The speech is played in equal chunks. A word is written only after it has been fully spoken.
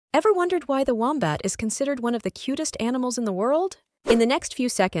Ever wondered why the wombat is considered one of the cutest animals in the world? In the next few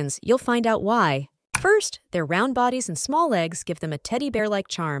seconds, you'll find out why. First, their round bodies and small legs give them a teddy bear-like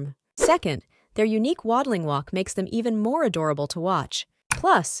charm. Second, their unique waddling walk makes them even more adorable to watch.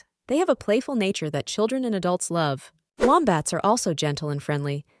 Plus, they have a playful nature that children and adults love. Wombats are also gentle and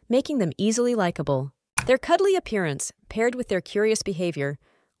friendly, making them easily likable. Their cuddly appearance, paired with their curious behavior,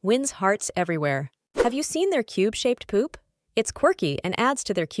 wins hearts everywhere. Have you seen their cube-shaped poop? It's quirky and adds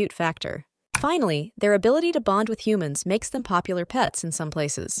to their cute factor. Finally, their ability to bond with humans makes them popular pets in some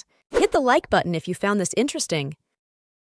places. Hit the like button if you found this interesting.